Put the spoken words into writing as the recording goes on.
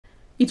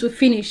it will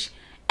finish.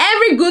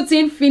 Every good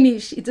thing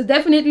finish. It will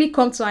definitely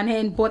come to an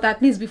end, but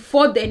at least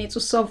before then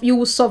you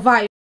will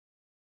survive.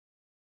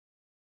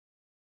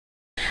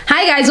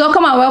 Hi guys,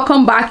 welcome and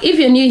welcome back. If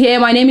you're new here,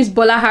 my name is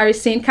Bola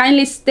Harrison.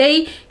 Kindly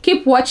stay,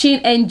 keep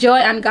watching, enjoy,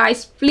 and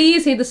guys,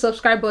 please hit the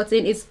subscribe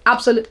button. It's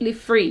absolutely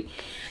free.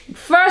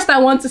 First, I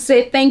want to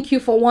say thank you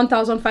for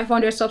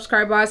 1,500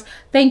 subscribers.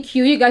 Thank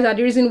you. You guys are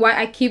the reason why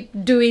I keep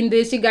doing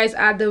this. You guys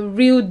are the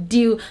real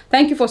deal.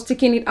 Thank you for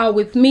sticking it out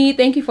with me.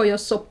 Thank you for your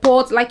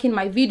support, liking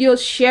my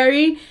videos,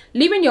 sharing,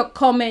 leaving your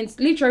comments,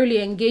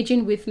 literally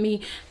engaging with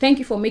me. Thank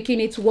you for making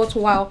it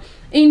worthwhile.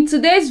 In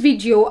today's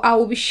video, I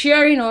will be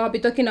sharing, or I'll be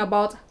talking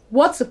about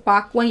what to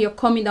pack when you're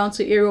coming down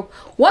to Europe,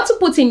 what to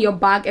put in your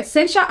bag,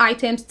 essential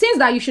items, things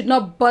that you should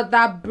not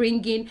bother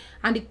bringing,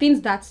 and the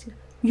things that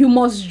you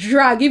must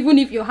drag even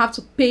if you have to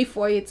pay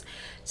for it.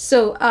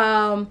 So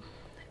I'm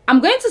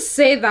going to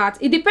say that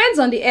it depends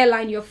on the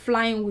airline you're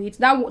flying with.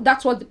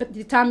 That's what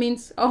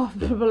determines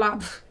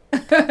the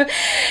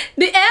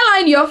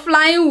airline you're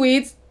flying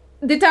with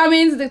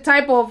determines the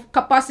type of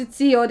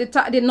capacity or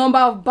the number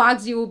of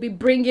bags you will be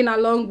bringing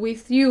along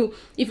with you.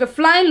 If you're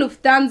flying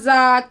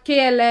Lufthansa,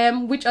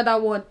 KLM, which other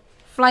one?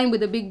 Flying with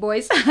the big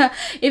boys.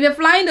 If you're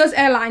flying those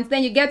airlines,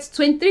 then you get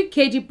 23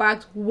 kg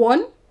bags.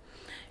 One,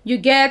 you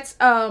get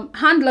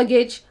hand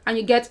luggage, and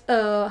you get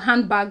a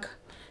handbag.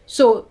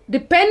 So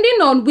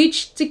depending on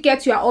which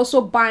ticket you are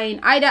also buying,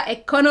 either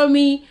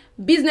economy,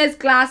 business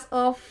class,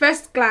 or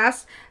first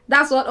class,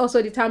 that's what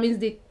also determines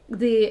the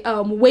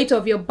weight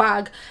of your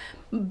bag.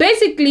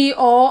 Basically,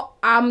 or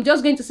I'm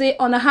just going to say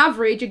on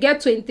average, you get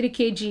 23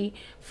 kg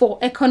for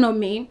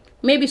economy.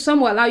 Maybe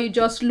some will allow you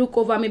just look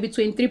over maybe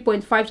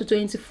 23.5 to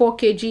 24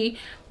 kg.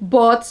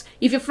 But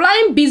if you're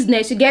flying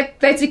business, you get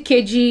 30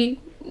 kg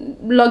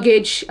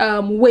luggage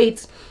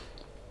weight.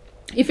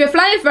 If you're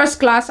flying first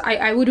class,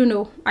 I wouldn't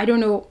know. I don't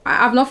know.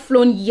 I've not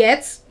flown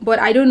yet, but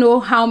I don't know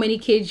how many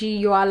kg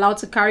you are allowed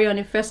to carry on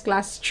a first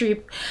class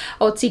trip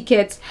or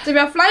ticket. So if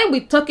you're flying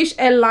with Turkish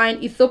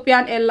Airline,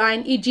 Ethiopian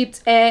Airline,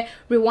 Egypt Air,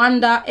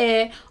 Rwanda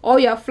Air, or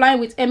you're flying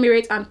with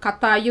Emirates and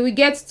Qatar, you will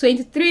get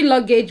 23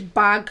 luggage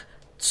bag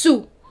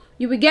 2.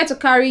 You will get to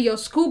carry your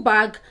school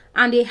bag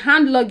and a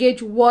hand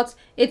luggage worth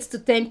 8 to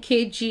 10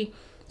 kg.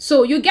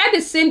 So you get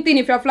the same thing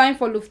if you're flying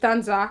for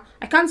Lufthansa.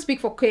 I can't speak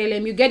for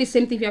KLM. You get the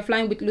same thing if you're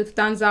flying with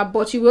Lufthansa,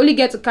 but you will only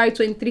get to carry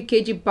 23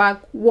 kg bag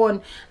 1,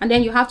 and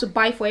then you have to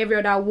buy for every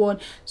other one.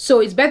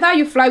 So it's better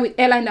you fly with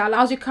airline that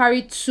allows you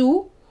carry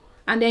 2,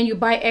 and then you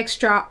buy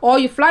extra, or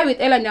you fly with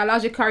airline that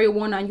allows you carry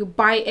 1 and you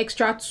buy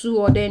extra 2,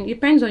 or then it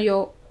depends on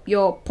your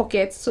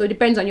pockets. So it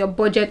depends on your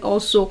budget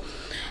also.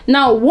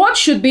 Now, what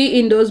should be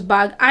in those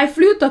bags? I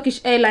flew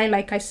Turkish Airline,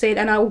 like I said,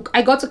 and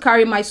I got to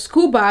carry my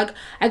school bag,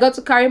 I got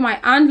to carry my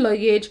hand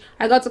luggage,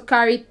 I got to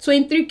carry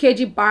 23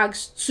 kg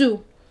bags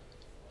too.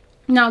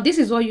 Now, this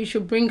is what you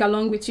should bring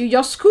along with you.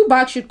 Your school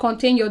bag should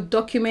contain your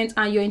documents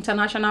and your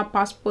international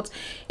passport.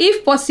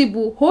 If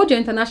possible, hold your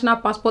international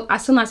passport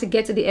as soon as you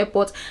get to the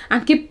airport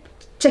and keep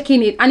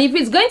checking it. And if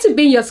it's going to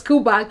be in your school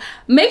bag,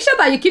 make sure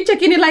that you keep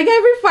checking it like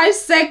every 5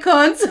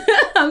 seconds.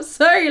 I'm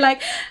sorry,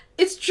 like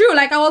it's true.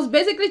 Like I was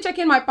basically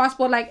checking my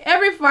passport like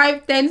every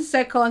 5-10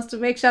 seconds to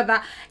make sure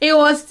that it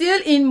was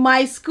still in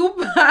my school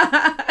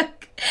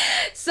bag.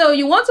 So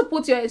you want to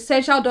put your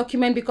essential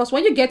document, because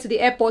when you get to the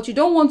airport, you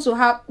don't want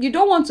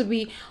to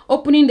be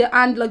opening the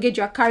hand luggage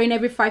you're carrying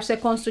every 5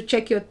 seconds to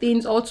check your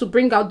things or to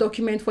bring out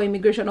document for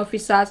immigration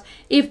officers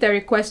if they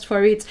request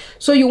for it.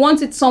 So you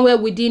want it somewhere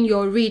within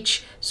your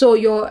reach. So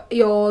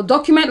your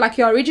document, like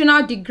your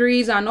original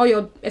degrees and all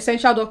your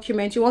essential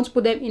documents, you want to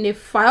put them in a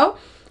file,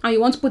 and you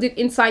want to put it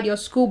inside your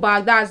school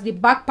bag. That's the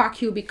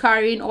backpack you'll be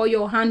carrying, or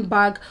your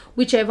handbag,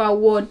 whichever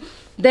one.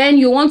 Then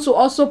you want to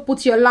also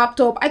put your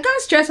laptop. I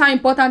can't stress how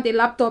important a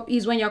laptop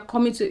is when you're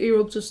coming to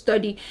Europe to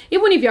study,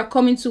 even if you're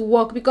coming to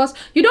work, because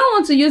you don't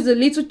want to use the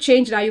little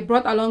change that you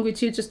brought along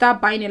with you to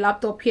start buying a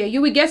laptop here.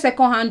 You will get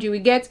second hand, you will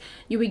get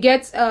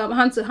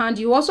hand to hand,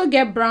 you also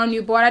get brand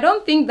new. But I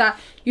don't think that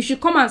you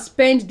should come and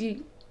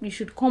spend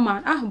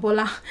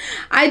Bola.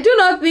 I do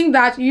not think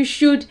that you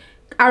should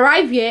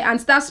arrive here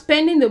and start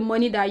spending the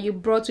money that you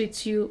brought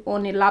with you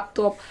on a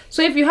laptop.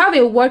 So if you have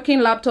a working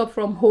laptop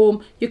from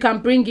home, you can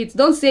bring it.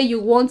 Don't say you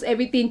want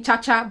everything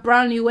cha-cha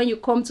brand new when you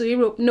come to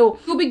Europe. No,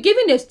 you'll be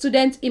given a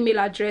student email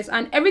address,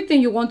 and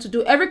everything you want to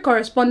do, every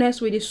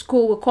correspondence with the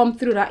school will come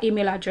through that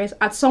email address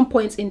at some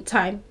point in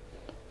time.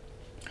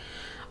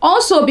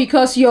 Also,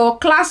 because your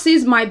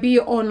classes might be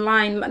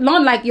online,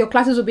 not like your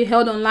classes will be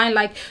held online,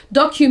 like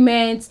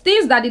documents,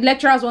 things that the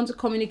lecturers want to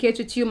communicate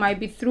with you might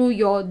be through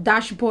your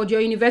dashboard, your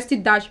university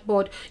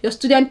dashboard, your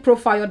student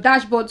profile, your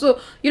dashboard.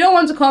 So you don't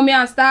want to come here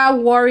and start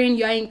worrying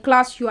you're in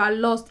class, you are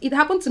lost. It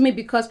happened to me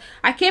because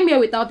I came here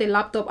without a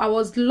laptop. I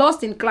was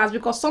lost in class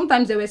because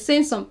sometimes they were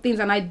saying some things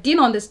and I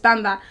didn't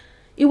understand that.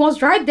 It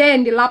was right there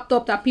in the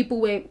laptop that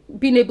people were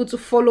being able to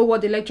follow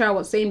what the lecturer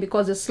was saying,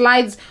 because the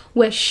slides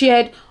were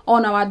shared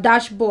on our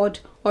dashboard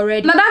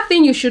already. Another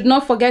thing you should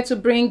not forget to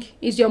bring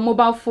is your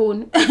mobile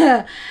phone.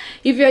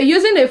 If you're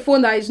using a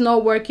phone that is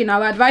not working, I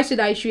would advise you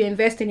that you should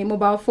invest in a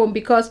mobile phone,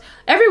 because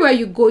everywhere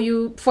you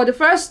go, for the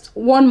first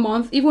 1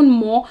 month, even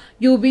more,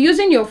 you'll be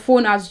using your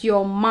phone as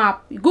your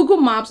map. Google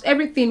Maps,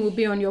 everything will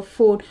be on your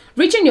phone.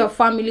 Reaching your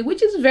family,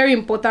 which is very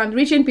important,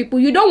 reaching people.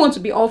 You don't want to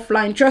be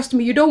offline. Trust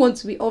me, you don't want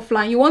to be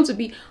offline. You want to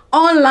be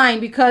online,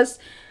 because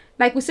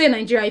like we say in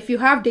Nigeria, if you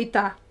have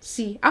data,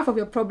 see, half of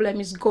your problem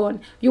is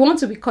gone. You want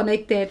to be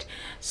connected.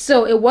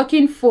 So a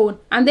working phone,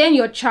 and then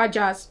your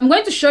chargers. I'm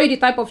going to show you the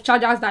type of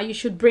chargers that you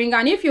should bring,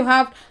 and if you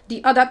have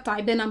the other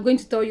type, then I'm going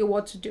to tell you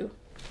what to do.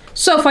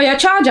 So for your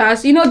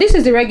chargers, you know, this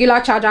is the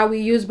regular charger we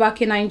use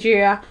back in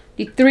Nigeria,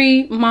 the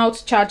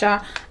 3-mouth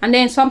charger, and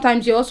then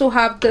sometimes you also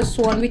have this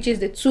one, which is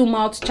the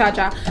 2-mouth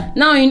charger.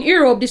 Now in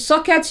Europe, the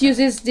socket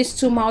uses this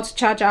 2-mouth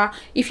charger.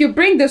 If you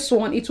bring this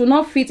one, it will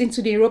not fit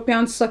into the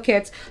European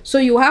socket, so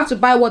you have to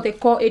buy what they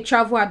call a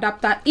travel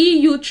adapter,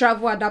 EU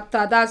travel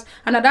adapter. That's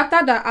an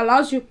adapter that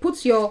allows you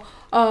put your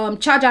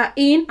charger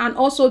in, and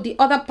also the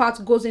other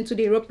part goes into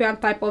the European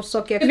type of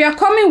socket. If you're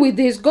coming with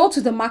this, go to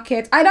the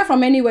market, either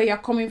from anywhere you're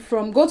coming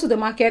from, go to the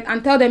market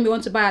and tell them you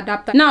want to buy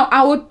adapter. Now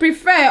I would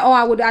prefer, or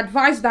I would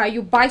advise, that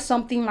you buy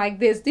something like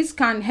this. This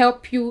can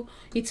help you,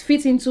 it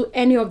fits into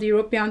any of the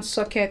European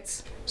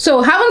sockets.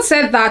 So having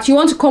said that, you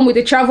want to come with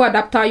a travel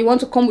adapter, you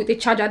want to come with a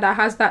charger that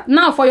has that.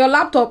 Now for your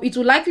laptop, it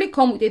will likely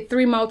come with a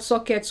 3-mouth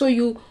socket, so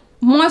you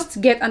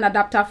must get an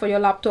adapter for your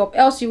laptop,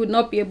 else you would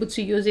not be able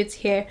to use it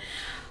here.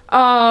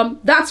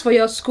 That's for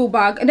your school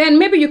bag. And then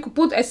maybe you could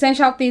put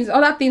essential things,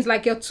 other things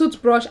like your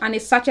toothbrush and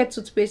a sachet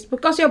toothpaste,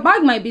 because your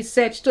bag might be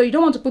set, so you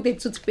don't want to put a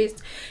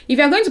toothpaste. If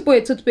you're going to put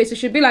a toothpaste, it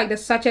should be like the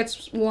sachet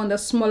one, the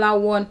smaller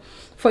one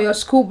for your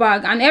school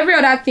bag. And every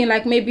other thing,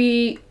 like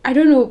maybe, I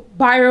don't know,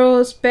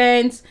 biros,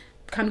 pens,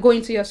 can go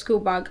into your school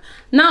bag.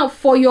 Now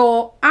for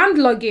your hand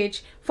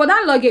luggage, for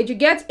that luggage you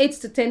get 8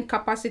 to 10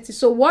 capacity.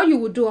 So what you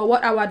would do, or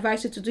what I would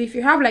advise you to do, if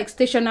you have like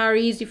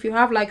stationaries, if you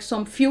have like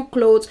some few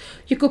clothes,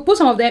 you could put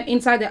some of them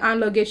inside the hand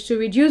luggage to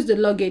reduce the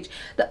luggage.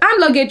 The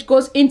hand luggage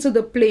goes into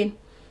the plane.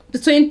 The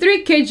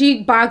 23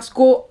 kg bags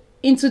go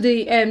into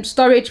the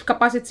storage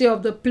capacity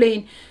of the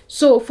plane.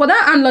 So for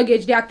that hand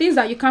luggage, there are things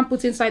that you can't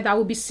put inside that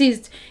will be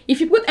seized. If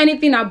you put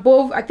anything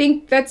above, I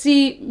think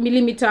 30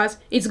 millimeters,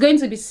 it's going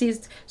to be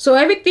seized. So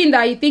everything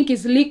that you think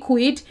is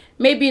liquid,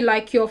 maybe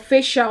like your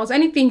facials,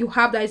 anything you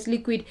have that is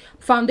liquid,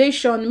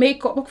 foundation,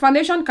 makeup,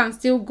 foundation can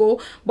still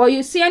go, but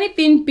you see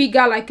anything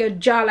bigger like a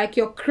jar, like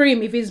your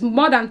cream, if it's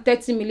more than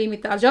 30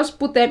 millimeters, just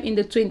put them in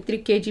the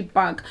 23 kg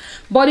bag.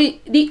 But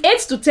the 8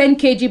 to 10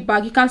 kg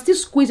bag, you can still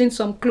squeeze in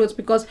some clothes,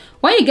 because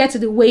when you get to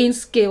the weighing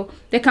scale,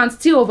 they can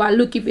still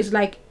overlook if it's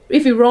like,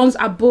 if it runs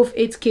above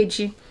 8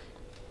 kg.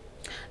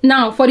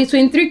 Now for the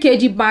 23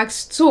 kg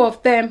bags, 2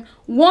 of them,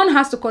 one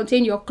has to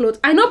contain your clothes.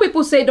 I know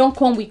people say don't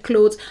come with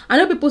clothes. I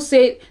know people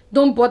say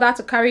don't bother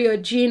to carry your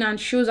jeans and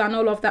shoes and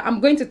all of that. I'm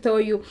going to tell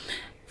you,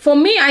 for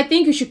me, I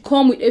think you should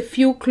come with a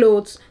few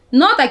clothes.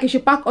 Not like you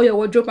should pack all your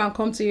wardrobe and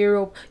come to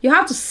Europe. You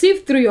have to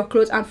sift through your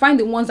clothes and find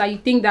the ones that you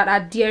think that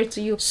are dear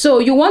to you. So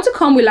you want to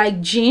come with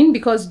like jean,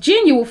 because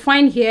jean you will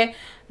find here,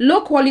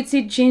 low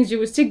quality jeans you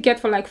will still get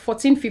for like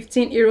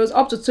 14-15 euros,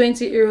 up to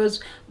 20 euros.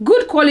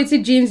 Good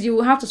quality jeans you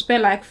will have to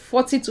spend like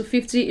 40 to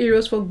 50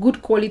 euros for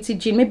good quality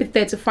jean, maybe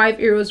 35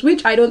 euros,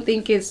 which I don't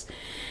think is,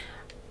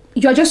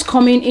 you're just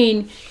coming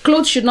in.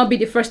 Clothes should not be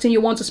the first thing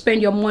you want to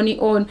spend your money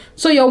on.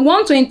 So your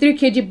 123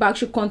 kg bag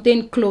should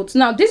contain clothes.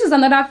 Now this is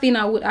another thing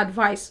I would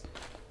advise.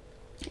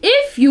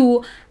 If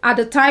you are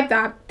the type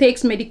that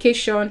takes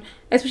medication,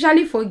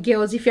 especially for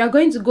girls, if you are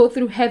going to go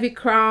through heavy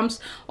cramps,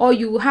 or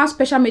you have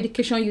special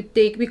medication you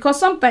take, because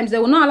sometimes they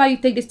will not allow you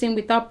to take this thing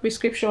without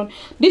prescription,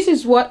 this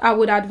is what I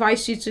would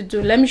advise you to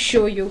do. Let me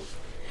show you.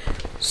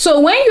 So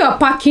when you are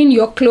packing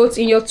your clothes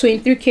in your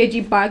 23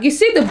 kg bag, you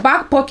see the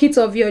back pocket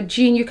of your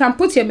jean, you can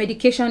put your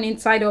medication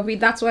inside of it.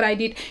 That's what I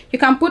did. You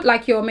can put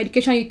like your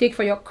medication you take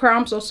for your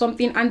cramps or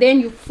something, and then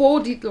you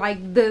fold it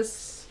like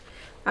this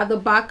at the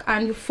back,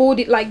 and you fold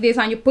it like this,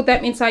 and you put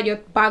them inside your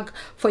bag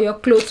for your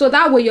clothes, so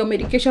that way your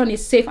medication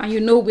is safe and you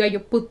know where you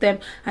put them.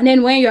 And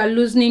then when you are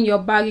loosening your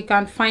bag, you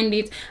can find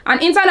it. And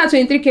inside that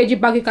 23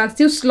 kg bag, you can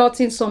still slot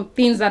in some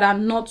things that are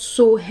not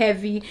so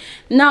heavy.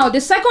 Now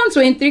the second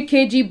 23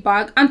 kg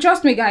bag, and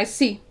trust me guys,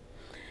 see,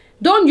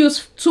 don't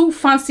use too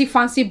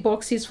fancy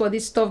boxes for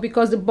this stuff,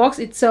 because the box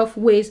itself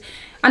weighs,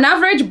 an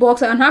average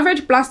box, an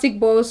average plastic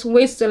box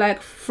weighs to like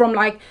from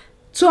like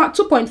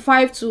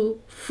 2.5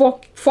 to 4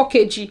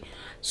 kg.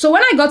 So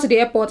when I got to the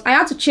airport, I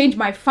had to change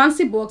my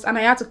fancy box, and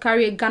I had to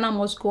carry a Ghana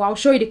must go. I'll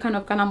show you the kind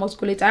of Ghana must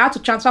go later. I had to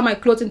transfer my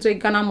clothes into a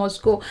Ghana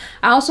must go.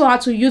 I also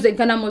had to use a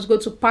Ghana must go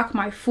to pack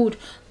my food.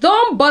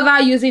 Don't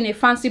bother using a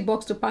fancy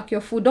box to pack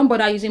your food. Don't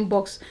bother using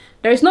box.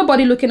 There is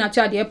nobody looking at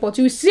you at the airport.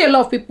 You will see a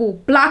lot of people,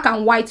 black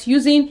and white,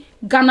 using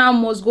Ghana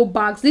must go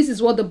bags. This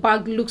is what the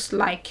bag looks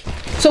like.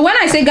 So when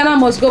I say Ghana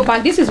must go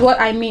bag, this is what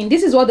I mean.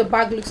 This is what the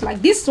bag looks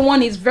like. This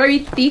one is very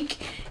thick.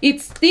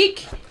 It's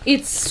thick,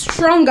 it's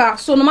stronger,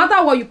 so no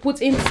matter what you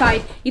put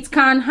inside, it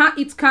can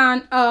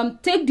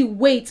take the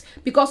weight,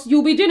 because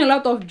you'll be doing a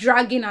lot of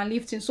dragging and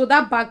lifting, so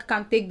that bag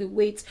can take the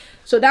weight.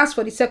 So that's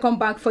for the second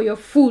bag for your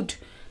food.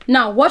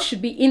 Now, what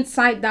should be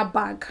inside that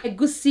bag?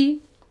 Egusi.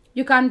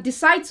 You can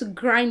decide to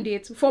grind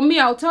it. For me,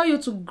 I'll tell you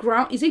to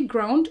ground. Is it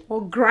ground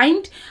or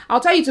grind?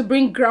 I'll tell you to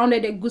bring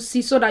grounded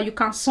egusi so that you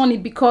can sun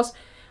it, because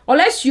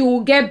unless you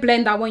will get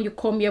blender when you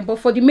come here, but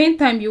for the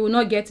meantime you will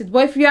not get it.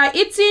 But if you are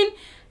eating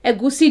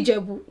egusi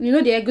jebu, you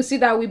know, the egusi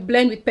that we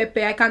blend with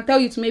pepper, I can tell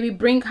you to maybe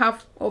bring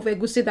half of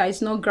egusi that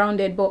is not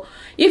grounded. But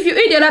if you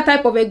eat the other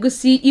type of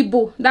egusi,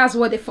 Igbo, that's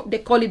what they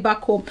call it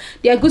back home,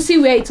 the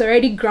egusi where it's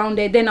already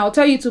grounded, then I'll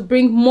tell you to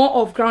bring more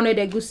of grounded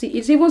egusi.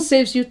 It even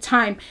saves you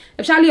time,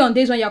 especially on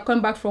days when you're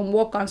coming back from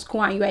work and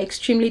school and you are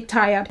extremely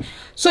tired.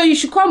 So you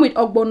should come with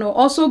ogbono,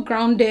 also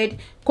grounded,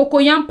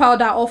 cocoyam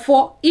powder, or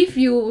for if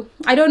you,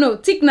 I don't know,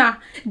 thickener,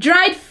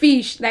 dried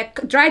fish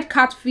like dried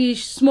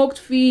catfish, smoked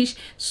fish,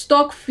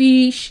 stock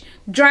fish,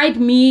 dried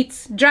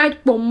meat,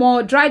 dried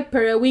pomo, dried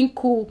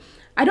periwinkle.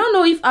 I don't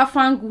know if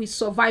afang will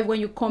survive when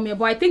you come here,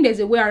 but I think there's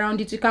a way around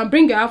it. You can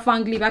bring your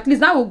afang leaf. At least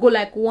that will go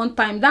like one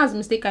time. That's a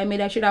mistake I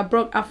made. I should have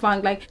brought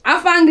afang, like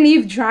afang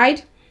leaf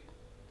dried.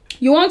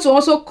 You want to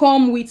also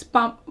come with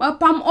palm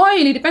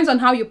oil. It depends on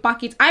how you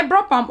pack it. I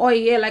brought palm oil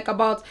here, like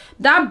about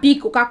that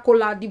big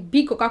Coca-Cola, the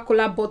big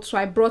Coca-Cola bottle. So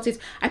I brought it.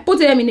 I put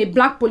them in a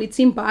black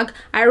polythene bag.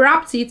 I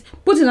wrapped it,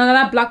 put it in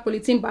another black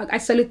polythene bag. I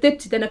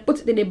sellotaped it, then I put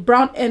it in a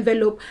brown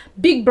envelope,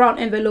 big brown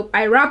envelope.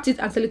 I wrapped it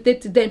and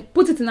sellotaped it, then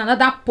put it in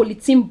another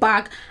polythene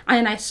bag, and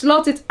then I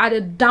slot it at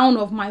the down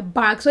of my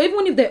bag. So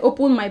even if they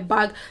open my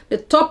bag, the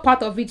top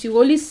part of it, you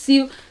only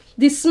see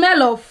the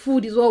smell of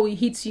food is what will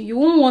hit you. You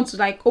won't want to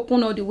like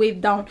open all the way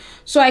down.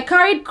 So I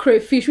carried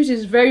crayfish, which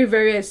is very,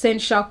 very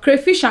essential.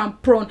 Crayfish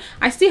and prawn.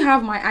 I still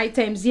have my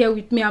items here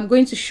with me. I'm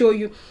going to show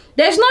you.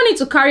 There's no need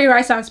to carry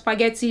rice and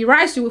spaghetti.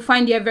 Rice you will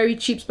find here very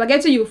cheap.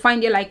 Spaghetti you will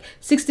find here like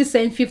 60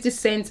 cents, 50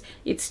 cents.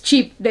 It's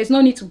cheap. There's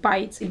no need to buy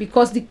it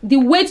because the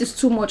weight is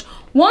too much.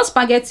 One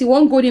spaghetti,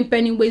 one golden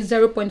penny weighs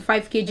 0.5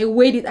 kg. I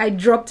weighed it, I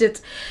dropped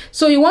it.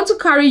 So you want to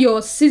carry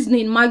your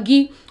seasoning,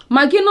 Maggi.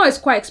 Maggi no is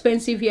quite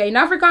expensive here. In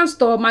African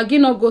store, Maggi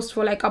no goes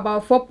for like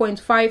about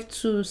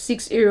 4.5 to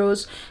 6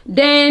 euros.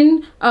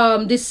 Then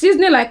the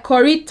seasoning like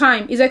curry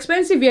thyme is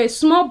expensive here.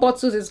 Small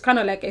bottles is kind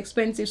of like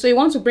expensive. So you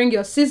want to bring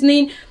your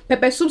seasoning,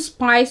 pepper soup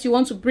spice, you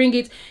want to bring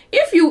it.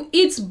 If you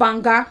eat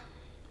banga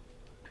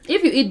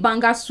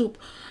soup,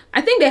 I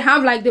think they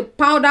have like the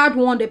powdered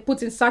one they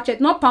put in sachet,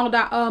 not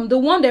powder, the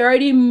one they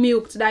already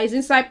milked that is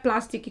inside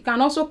plastic. You can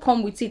also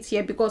come with it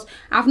here because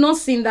I've not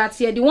seen that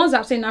here. The ones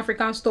I've seen in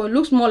African store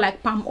looks more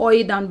like palm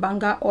oil than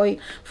banga oil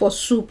for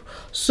soup.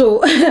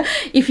 So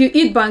if you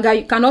eat banga,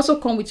 you can also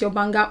come with your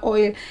banga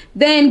oil.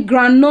 Then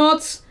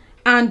granules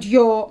and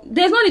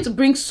there's no need to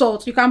bring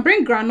salt. You can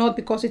bring granite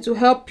because it will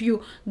help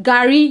you.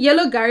 Gari,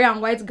 yellow gari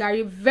and white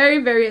gari,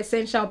 very, very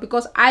essential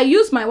because I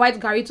use my white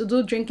gari to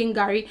do drinking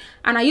gari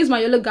and I use my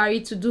yellow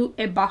gari to do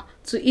eba,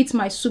 to eat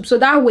my soup. So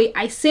that way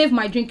I save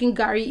my drinking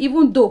gari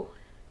even though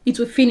it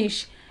will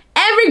finish.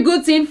 Every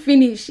good thing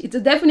finish. It will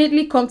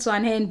definitely come to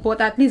an end,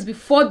 but at least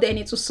before then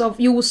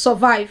you will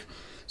survive.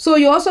 So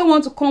you also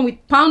want to come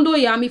with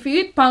poundo yam. If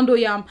you eat poundo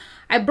yam,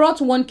 I brought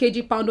 1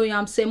 kg poundo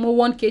yam, semo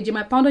 1 kg.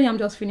 My poundo yam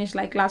just finished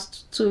like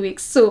last 2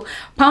 weeks. So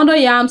poundo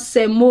yam,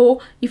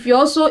 semo. If you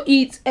also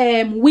eat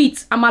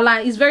wheat,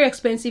 amala is very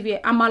expensive here.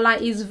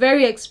 Amala is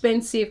very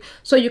expensive.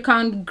 So you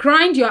can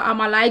grind your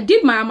amala. I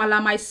did my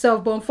amala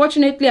myself, but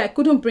unfortunately I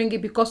couldn't bring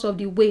it because of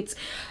the weight.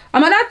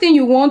 Another thing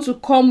you want to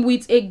come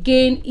with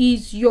again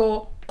is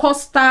your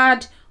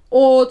custard,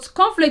 oats,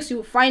 cornflakes you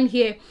will find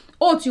here.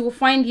 Oats you will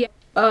find here.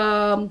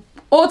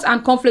 Oats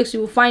and cornflakes you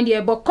will find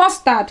here, but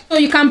custard, so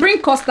you can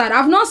bring custard.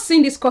 I've not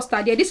seen this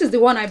custard here. This is the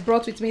one I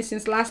brought with me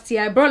since last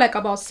year. I brought like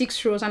about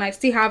 6 rows and I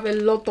still have a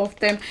lot of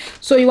them.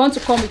 So you want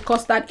to come with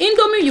custard.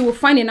 Indomie you will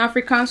find in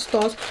African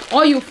stores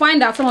or you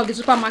find at some of the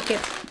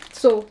supermarkets.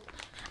 So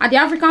at the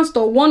African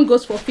store, one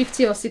goes for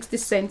 50 or 60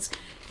 cents.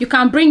 You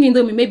can bring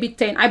Indomie, maybe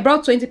 10. I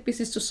brought 20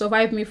 pieces to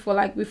survive me for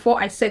like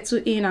before I settle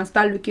in and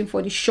start looking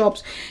for the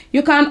shops.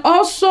 You can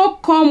also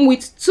come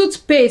with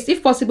toothpaste.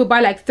 If possible, buy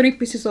like 3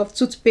 pieces of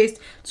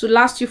toothpaste to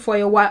last you for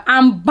a while.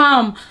 And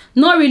balm,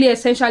 not really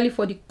essentially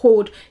for the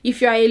cold.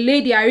 If you are a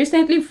lady, I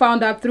recently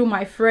found out through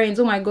my friends,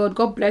 oh my god,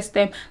 God bless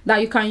them,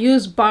 that you can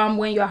use balm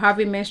when you're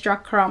having menstrual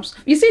cramps.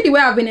 You see the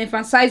way I've been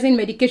emphasizing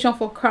medication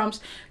for cramps,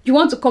 you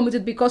want to come with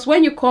it because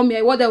when you come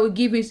here, what they will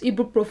give you is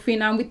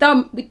ibuprofen, and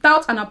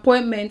without an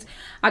appointment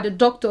at the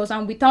doctors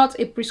and without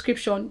a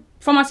prescription,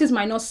 pharmacies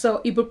might not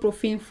sell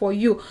ibuprofen for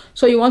you.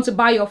 So you want to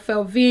buy your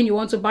Felvin, you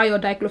want to buy your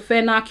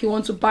diclofenac, you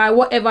want to buy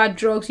whatever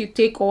drugs you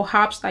take or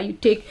herbs that you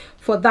take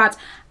for that.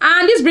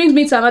 And this brings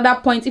me to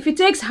another point. If you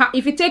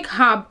take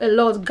herb a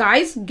lot,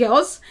 guys,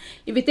 girls,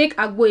 if you take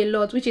agbo a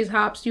lot, which is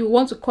herbs, you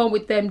want to come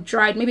with them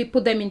dried, maybe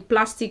put them in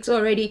plastics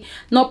already,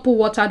 not put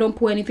water, don't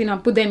put anything,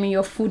 and put them in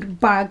your food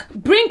bag.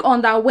 Bring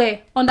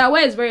underwear.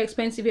 Underwear is very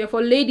expensive here.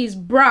 For ladies,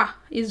 bra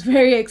is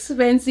very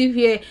expensive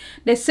here.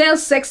 They sell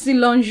sexy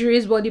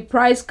lingeries, but the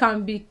price can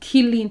can be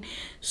killing.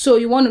 So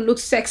you want to look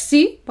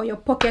sexy, but your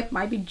pocket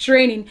might be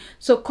draining.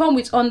 So come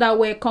with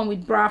underwear, come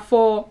with bra.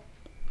 For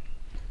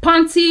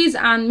panties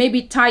and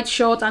maybe tight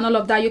shorts and all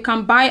of that, you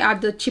can buy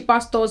at the cheaper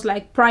stores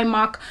like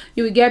Primark.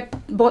 You will get,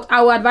 but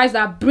I would advise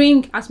that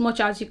bring as much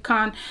as you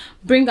can.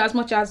 Bring as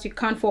much as you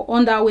can for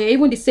underwear.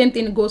 Even the same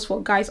thing goes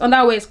for guys.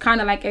 Underwear is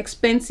kind of like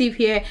expensive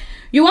here.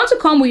 You want to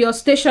come with your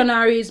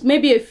stationaries,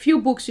 maybe a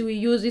few books you will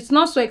use. It's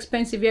not so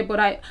expensive here, but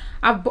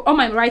I've all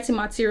my writing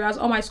materials,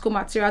 all my school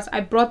materials,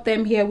 I brought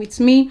them here with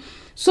me.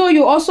 So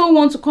you also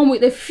want to come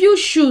with a few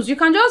shoes. You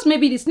can just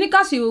maybe the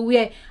sneakers you will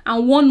wear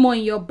and one more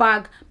in your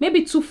bag,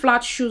 maybe 2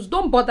 flat shoes.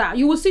 Don't bother,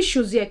 you will see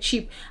shoes here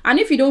cheap. And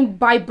if you don't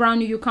buy brand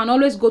new, you can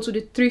always go to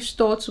the thrift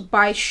store to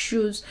buy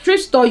shoes.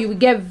 Thrift store, you will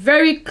get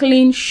very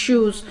clean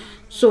shoes.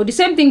 So the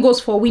same thing goes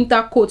for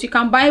winter coats. You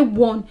can buy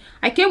one.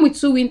 I came with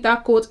 2 winter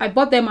coats. I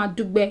bought them at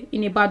Dugbe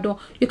in Ibadan.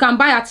 You can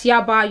buy at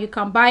Yaba. You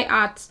can buy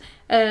at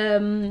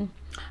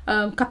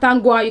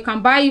Katangwa. You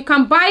can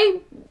buy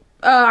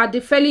at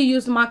the fairly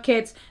used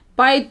market.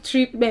 Buy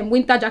 3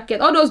 winter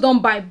jacket. All those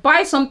don't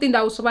buy something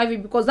that will survive you,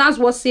 because that's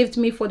what saved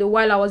me for the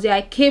while I was there.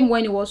 I came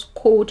when it was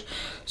cold.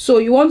 So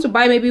you want to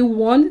buy maybe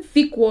 1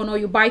 thick one, or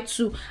you buy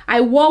 2. I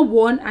wore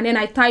 1 and then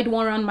I tied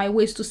 1 around my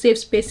waist to save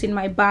space in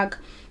my bag.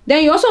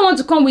 Then you also want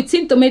to come with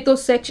tin tomato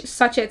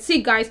sachet.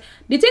 See guys,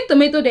 the tin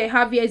tomato they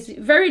have here is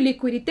very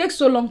liquid. It takes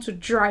so long to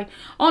dry,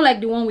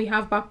 unlike the one we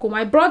have back home.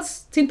 I brought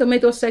tin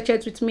tomato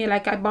sachets with me,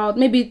 like about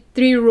maybe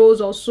 3 rolls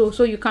or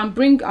so you can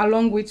bring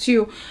along with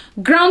you.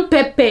 Ground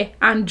pepper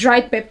and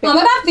dried pepper.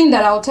 Another thing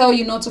that I'll tell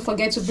you not to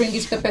forget to bring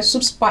is pepper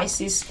soup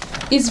spices.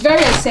 It's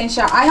very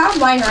essential. I have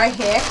mine right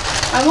here.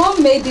 My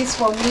mom made this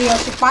for me, or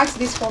she packed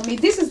this for me.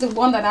 This is the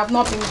one that have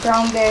not been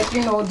grounded,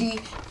 you know, the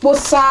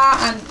bosa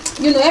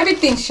and you know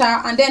everything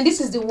sha, and then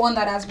this is the one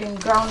that has been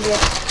grounded.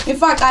 In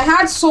fact, I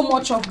had so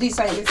much of this,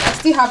 I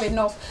still have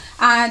enough.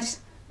 And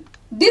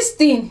this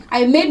thing,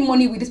 I made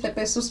money with this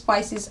pepper soup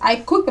spices. I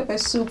cook pepper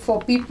soup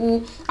for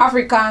people,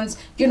 Africans.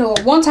 You know,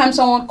 one time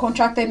someone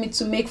contracted me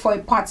to make for a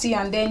party,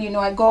 and then, you know,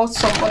 I got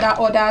some other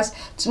orders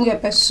to make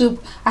pepper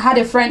soup. I had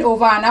a friend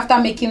over, and after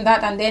making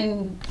that, and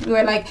then we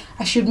were like,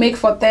 I should make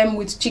for them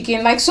with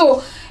chicken. Like,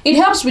 so it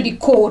helps with the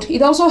cold.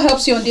 It also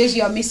helps you on days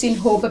you are missing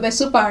hope. Pepper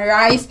soup and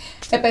rice,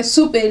 pepper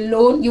soup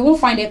alone, you won't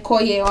find a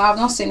core here, or I've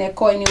not seen a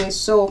core anyway.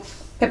 So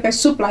pepper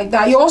soup like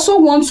that. You also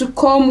want to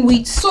come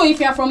with, so if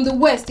you are from the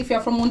west, if you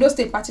are from Ondo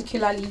State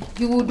particularly,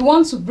 you would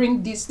want to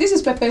bring this. This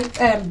is pepper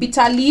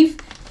bitter leaf,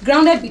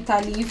 grounded bitter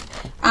leaf,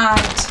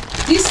 and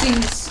this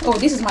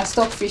is my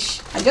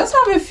stockfish. I just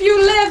have a few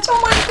left.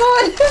 Oh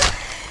my god.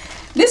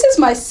 This is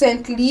my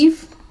scent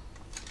leaf,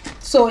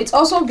 so it's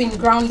also been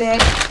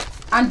grounded,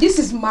 and this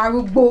is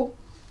marubo.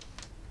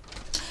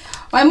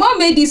 My mom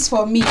made this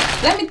for me.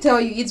 Let me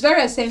tell you, it's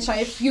very essential.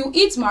 If you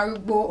eat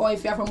marubo, or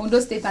if you're from Ondo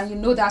State and you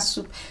know that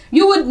soup,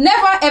 you would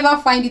never ever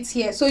find it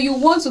here. So you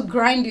want to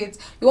grind it.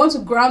 You want to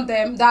ground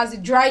them. That's the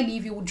dry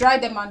leaf. You will dry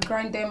them and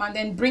grind them and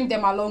then bring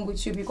them along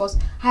with you, because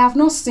I have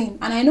not seen,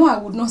 and I know I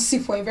would not see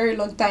for a very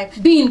long time,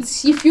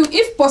 beans.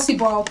 If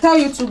possible, I'll tell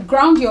you to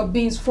ground your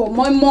beans for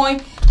moi moi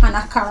and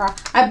akara.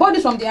 I bought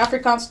this from the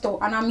African store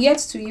and I'm yet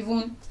to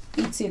even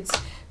eat it.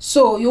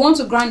 So you want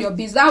to grind your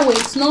beans, that way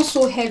it's not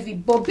so heavy.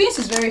 But beans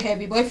is very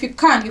heavy, but if you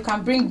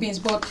can bring beans.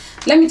 But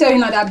let me tell you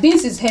now that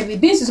beans is heavy.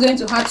 Beans is going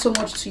to add so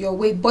much to your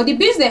weight. But the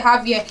beans they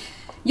have here,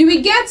 you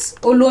will get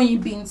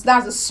oloyin beans,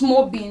 that's the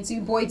small beans,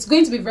 but it's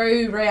going to be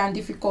very rare and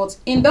difficult.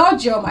 In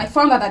Belgium, I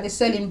found out that they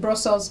sell in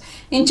Brussels.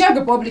 In Czech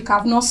Republic,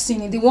 I've not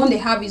seen it. The one they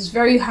have is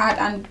very hard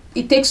and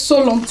it takes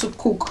so long to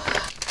cook.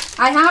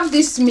 I have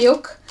this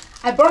milk.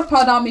 I brought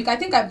powder milk. I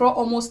think I brought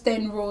almost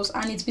 10 rolls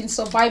and it's been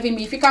surviving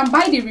me. If you can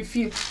buy the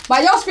refill, but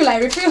I just feel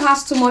like refill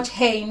has too much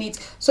hair in it.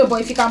 So,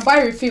 but if you can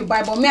buy refill,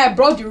 buy. But me, I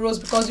brought the rolls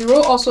because the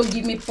roll also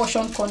give me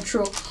portion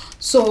control.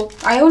 So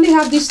I only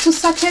have these 2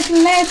 sachets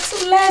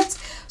left.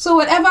 So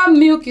whatever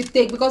milk you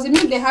take, because the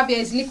milk they have here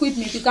is liquid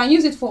milk, you can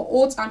use it for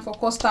oats and for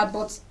custard,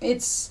 but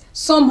it's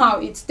somehow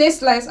it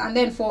tastes less, and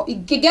then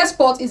it gets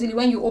spoiled easily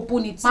when you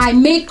open it. My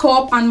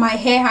makeup and my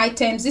hair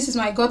items. This is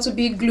my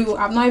got-to-be glue.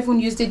 I've not even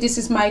used it. This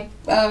is my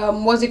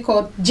what's it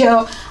called,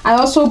 gel. I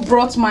also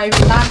brought my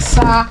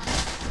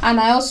relaxer,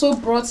 and I also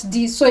brought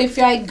this. So if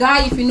you're a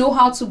guy, if you know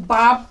how to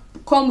barb,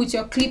 come with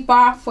your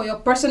clipper for your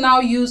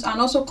personal use,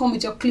 and also come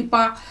with your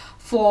clipper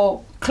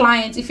for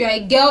clients. If you're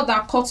a girl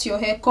that cuts your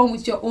hair, come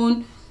with your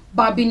own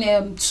barbing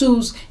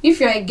tools. If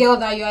you're a girl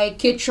that you're a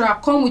caterer,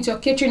 come with your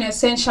catering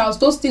essentials,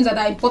 those things that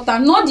are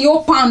important, not the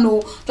whole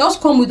panel,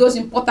 just come with those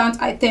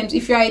important items.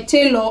 If you're a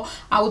tailor,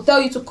 I will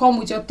tell you to come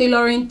with your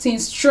tailoring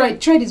things. Thread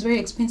is very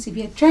expensive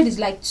here. Thread is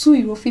like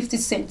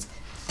 €2.50.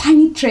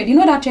 Tiny thread, you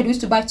know that thread we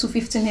used to buy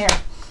 2.15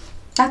 naira.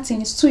 That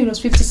thing is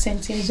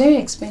 €2.50 here. It's very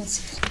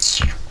expensive.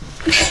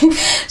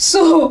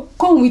 So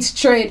come with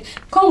thread,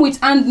 come with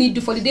hand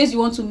needle for the days you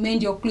want to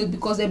mend your clothes,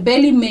 because they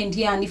barely mend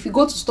here, and if you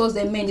go to stores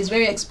they mend, it's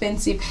very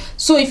expensive.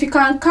 So if you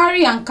can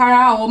carry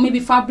Ankara or maybe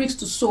fabrics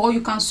to sew, or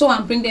you can sew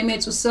and bring them here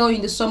to sell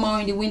in the summer or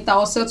in the winter,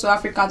 or sell to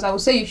Africans, I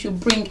would say you should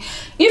bring.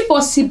 If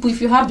possible, if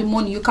you have the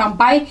money, you can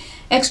buy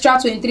extra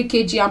 23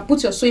 kg and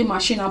put your sewing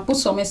machine and put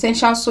some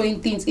essential sewing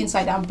things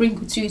inside and bring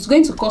with you. It's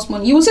going to cost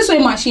money. You will see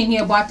sewing machine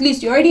here, but at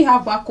least you already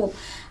have back home,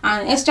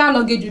 and extra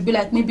luggage will be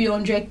like maybe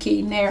 100k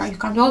in naira. You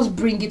can just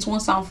bring it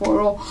once and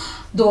for all.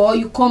 Though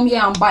you come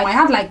here and buy, I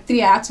had like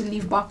 3 I had to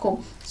leave back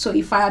home, so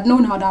if I had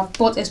known, I would have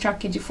bought extra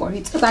kg for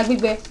it. But like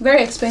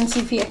very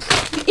expensive here.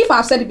 If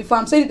I've said it before,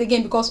 I'm saying it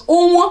again, because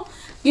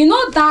you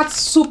know that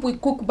soup we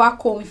cook back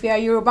home, if you're a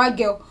Yoruba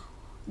girl,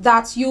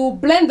 that you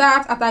blend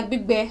that at like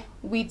big bear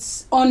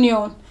with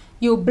onion,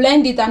 you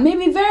blend it and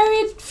maybe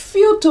very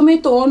few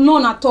tomato or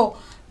none at all.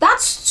 That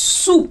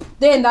soup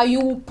then that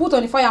you put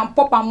on the fire and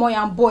pop and moil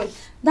and boil,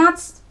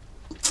 that's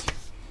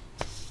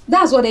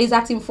what there is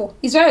that thing for.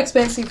 It's very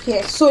expensive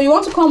here. So you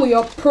want to come with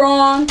your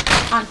prawn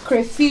and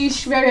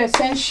crayfish, very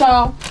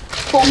essential.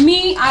 For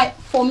me, I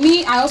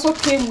also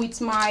came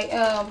with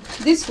my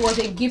this was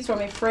a gift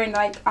from a friend,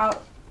 like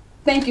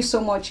thank you so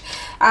much.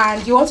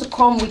 And you want to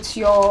come with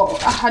your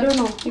I don't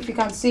know if you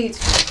can see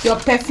it, your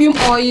perfume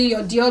oil,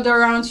 your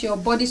deodorant, your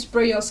body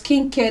spray, your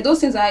skincare. Those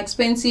things are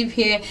expensive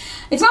here.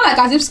 It's not like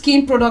as if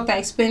skin products are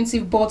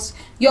expensive, but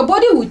your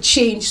body will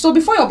change. So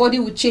before your body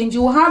will change,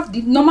 you will have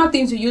the normal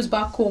things you use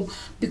back home,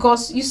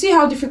 because you see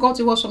how difficult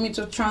it was for me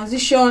to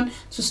transition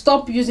to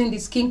stop using the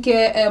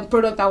skincare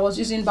product I was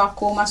using back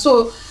home. And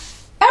so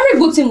every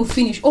good thing will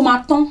finish. Oh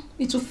my tongue,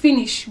 it will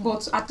finish,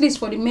 but at least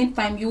for the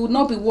meantime, you will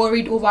not be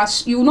worried over,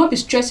 you will not be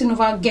stressing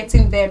over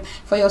getting them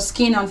for your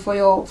skin and for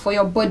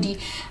your body.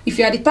 If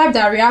you are the type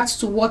that reacts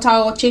to water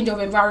or change of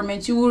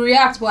environment, you will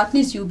react, but at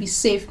least you'll be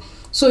safe.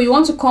 So you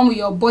want to come with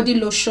your body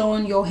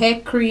lotion, your hair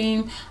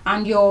cream,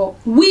 and your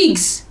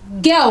wigs.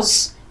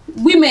 Girls,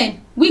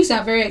 women, wigs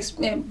are very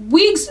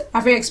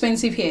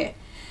expensive here.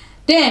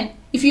 Then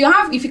if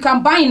you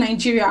can buy in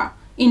Nigeria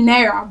in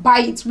naira, buy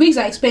it. Wigs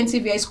are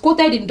expensive here. It's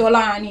quoted in dollar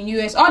and in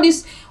US. All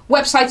these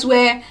websites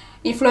where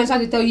influencers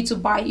will tell you to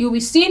buy, you'll be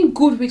seeing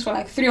good wigs for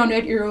like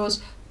 300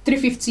 euros,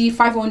 350,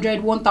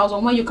 500,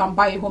 1000 when you can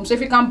buy it home. So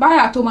if you can buy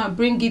at home and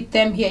bring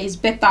them here, is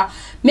better.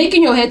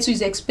 Making your hair too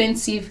is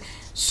expensive,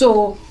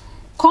 so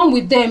come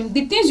with them.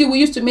 The things you will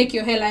use to make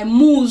your hair, like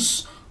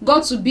mousse,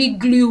 got to be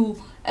glue,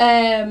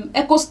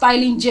 eco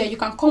styling gel, you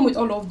can come with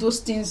all of those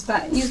things.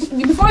 That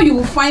before you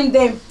will find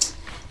them,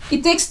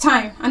 it takes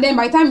time, and then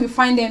by the time you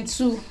find them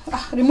too,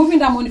 removing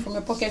that money from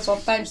your pocket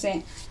sometimes,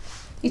 it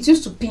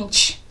used to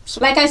pinch. So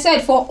like I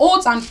said, for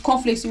oats and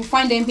cornflakes, you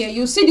find them here.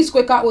 You see this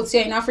Quaker oats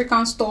here in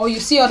African store.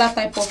 You see other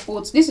type of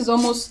oats. This is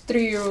almost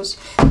 3 euros.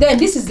 Then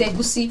this is the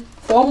egusi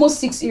for almost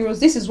 6 euros.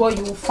 This is what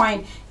you will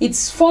find.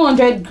 It's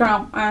 400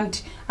 gram, and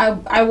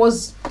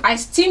I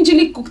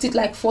stingily cooked it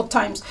like 4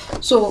 times.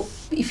 So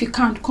if you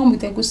can't, come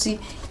with egusi.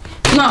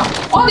 Now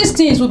all these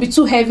things will be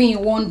too heavy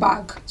in one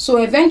bag, so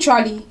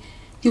eventually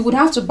you would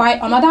have to buy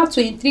another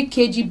 23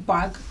 kg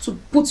bag to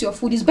put your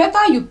food. It's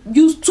better you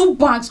use 2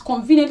 bags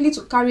conveniently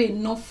to carry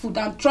enough food,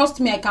 and trust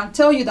me, I can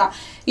tell you that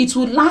it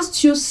will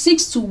last you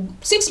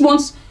 6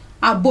 months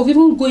above,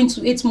 even going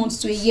to 8 months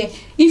to a year,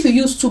 if you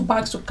use 2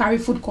 bags to carry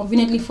food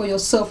conveniently for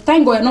yourself.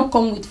 Thank God you're not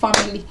coming with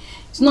family.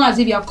 It's not as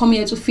if you are coming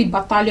here to feed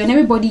battalion.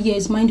 Everybody here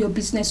is mind your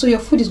business, so your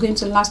food is going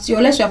to last you,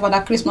 unless you have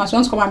Father Christmas. You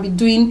want to come and be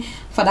doing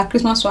Father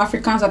Christmas for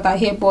Africans that are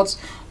here, but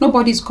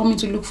nobody is coming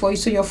to look for you,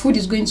 so your food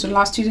is going to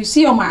last you. You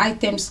see, all my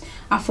items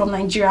are from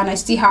Nigeria and I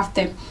still have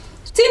them.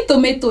 Tin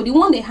tomato, the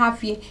one they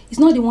have here, is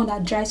not the one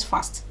that dries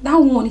fast. That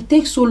one, it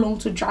takes so long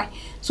to dry,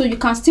 so you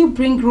can still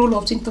bring roll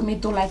of tin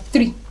tomato, like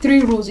 3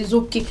 rolls is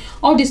okay.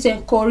 All this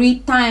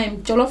curry,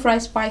 thyme, jollof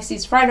rice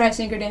spices, fried rice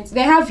ingredients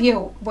they have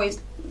here, but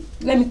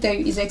let me tell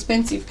you, it's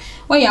expensive.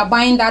 When you are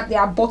buying that, they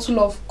are bottle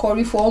of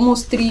curry for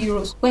almost 3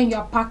 euros. When you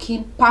are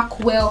packing, pack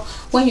well.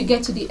 When you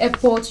get to the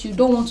airport, you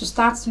don't want to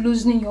start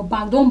loosening your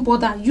bag, don't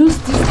bother, use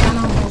this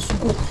Ghana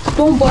must go.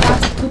 Don't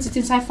bother to put it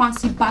inside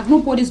fancy bag.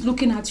 Nobody's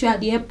looking at you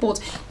at the airport.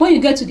 When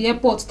you get to the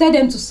airport, tell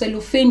them to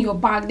cellophane your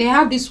bag. They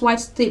have this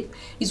white tape,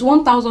 it's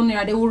 1,000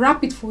 naira. They will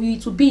wrap it for you,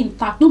 it will be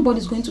intact,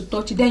 nobody's going to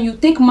touch it. Then you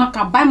take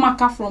marker, buy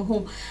marker from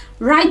home,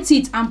 write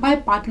it, and buy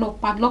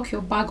padlock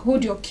your bag.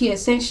 Hold your key,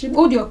 essentially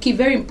hold your key,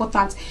 very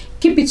important.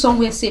 Keep it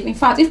somewhere safe. In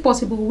fact, if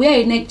possible,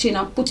 wear a neck chain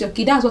and put your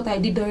key. That's what I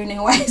did during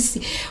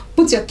NYC.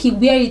 Put your key,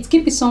 wear it,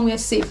 keep it somewhere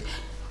safe.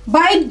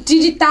 Buy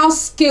digital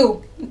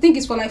scale, I think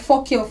it's for like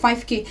 4k or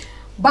 5k.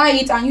 Buy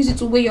it and use it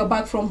to weigh your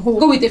bag from home.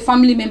 Go with a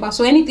family member,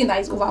 so anything that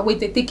is overweight,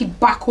 they take it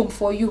back home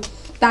for you.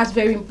 That's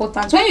very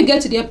important. When you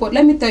get to the airport,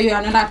 let me tell you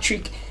another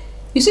trick.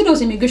 You see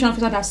those immigration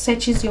officers that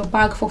searches your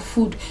bag for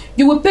food,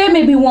 you will pay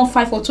maybe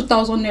 1,500 or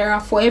 2,000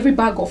 naira for every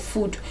bag of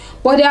food.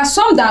 But there are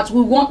some that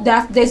will want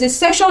that there's a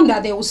section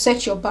that they will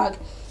search your bag.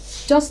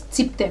 Just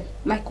tip them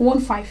like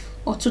 1,500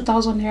 or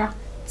 2,000 naira.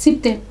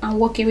 Tip them and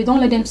walk away. Don't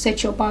let them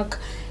search your bag.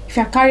 If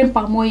you are carrying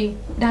palm oil,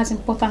 that's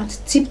important.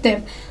 Tip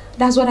them.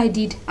 That's what I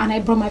did, and I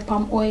brought my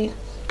palm oil.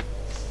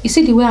 You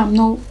see the way I'm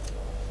not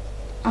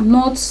I'm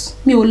not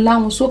me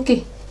it's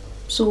okay.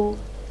 So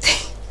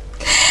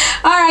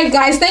alright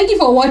guys, thank you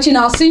for watching.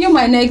 I'll see you in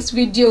my next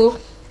video.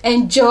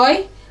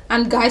 Enjoy,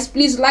 and guys,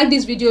 please like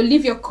this video,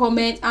 leave your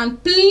comment,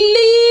 and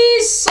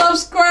please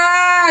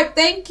subscribe.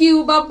 Thank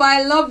you. Bye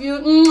bye. Love you.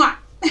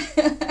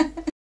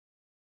 Mwah.